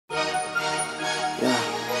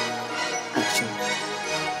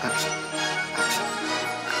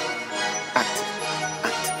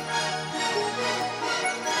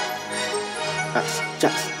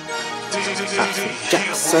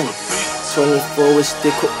Jackson, Jackson. 24 with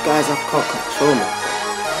stick up guys, I can't control myself.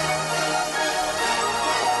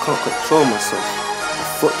 I can't control myself. I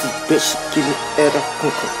thought this bitch should give me head, I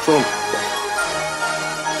can't control myself.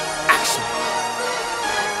 Action,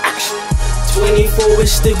 action. 24 with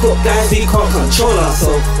stick up guys, we can't control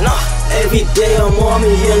ourselves. Nah. Every day I'm on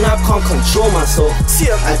me and I can't control myself.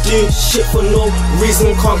 I do shit for no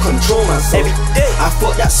reason, can't control myself. Every day I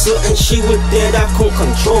thought that certain shit was dead, I can't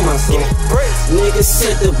control myself. Niggas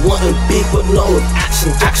said they wanted beef, but no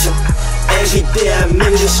action, Jackson. Every day I'm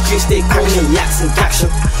in the streets, they call me Jackson,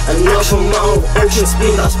 Jackson. Another amount of ocean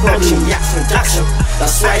speed, that's probably Jackson, Jackson.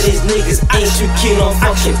 That's why these niggas ain't too keen on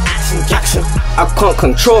fucking action, Jackson. I can't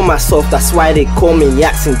control myself, that's why they call me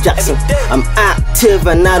Jackson, Jackson. I'm active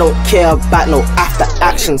and I don't care about no after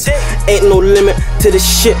actions. Ain't no limit to the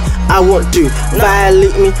shit I won't do.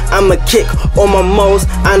 Violate me, I'ma kick all my morals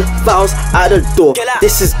and vows out the door.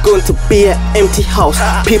 This is going to be an empty house.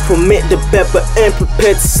 People make the bed but ain't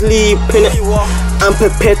prepared to sleep in it. I'm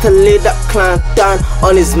prepared to lay that clown down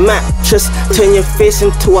on his mattress. Turn your face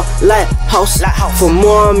into a lighthouse. For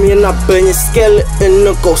more me and I burn your skeleton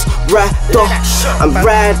a ghost rider. I'm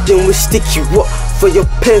riding with sticky up for your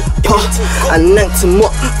paper. I nanked him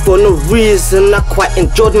up for no reason, I quite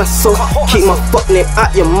enjoyed myself. Keep my fuck name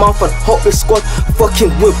out your mouth and hope your squad fucking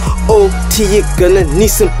with OT, you gonna need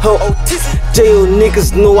some help. Jail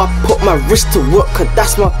niggas know I put my wrist to work, cause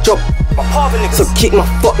that's my job. So keep my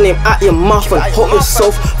fuck name out your mouth and hope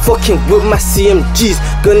yourself fucking with my CMGs,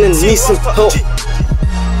 gonna need some help.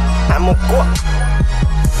 I'm a god.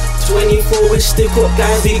 24 with stick up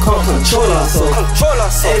guys, we can't control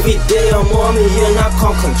ourselves. Every day I'm on me and I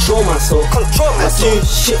can't control myself. I do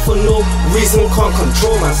shit for no reason, can't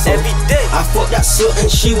control myself. Every day I thought that certain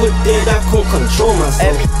shit was dead, I can't control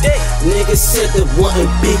myself. Every day niggas said they wanted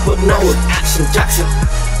beef, but now it's action, Jackson.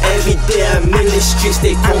 Every day I'm in the streets,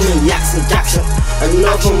 they call me Jackson, Jackson.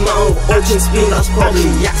 Another amount of ocean speed, that's probably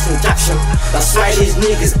Jackson, Jackson. That's why these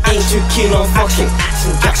niggas ain't too keen on fucking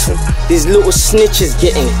action, Jackson. These little snitches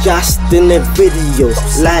getting gassed in their videos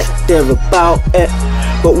like they're about it.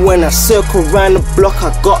 But when I circle round the block, I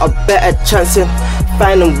got a better chance in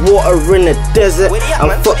finding water in the desert.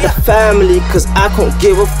 And fuck the family, cause I can't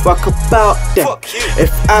give a fuck about them.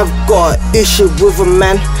 If I've got an issue with a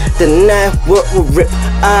man, the knife work will rip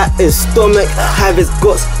out his stomach, have his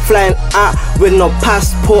guts flying out with no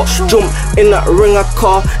passport. Jump in that ring of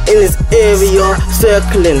car in his area,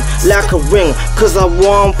 circling like a ring, cause I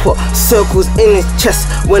want put circles in his chest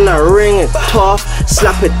when I ring it tough.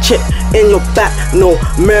 Slap a chip in your back, no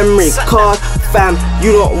memory card. Fam,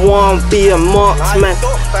 you don't want to be a marksman,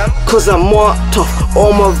 cause I'm marked off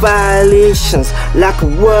all my violations like a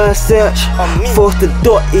word search. Forced the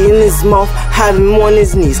dot in his mouth, have him on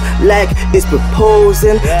his knees like it's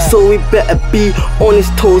proposing. So we better be on his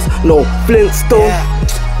toes, no Flintstone.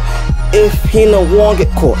 If he no want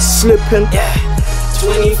get caught slipping.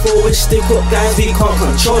 24 with stick up guys, we can't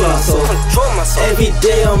control ourselves. Every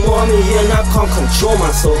day I'm on me and I can't control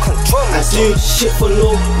myself. I do shit for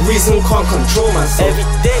no reason, can't control myself. Every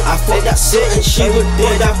day I thought that certain shit was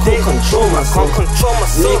dead, I can't control myself.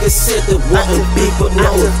 Niggas said they wanted beef, but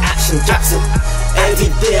now it's action, Jackson. Every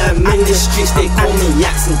day I'm in the streets, they call me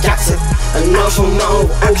Jackson, Jackson. Another amount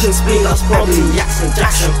of ocean speed, that's probably Jackson,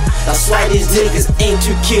 Jackson. That's why these niggas ain't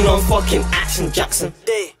too keen on fucking action, Jackson.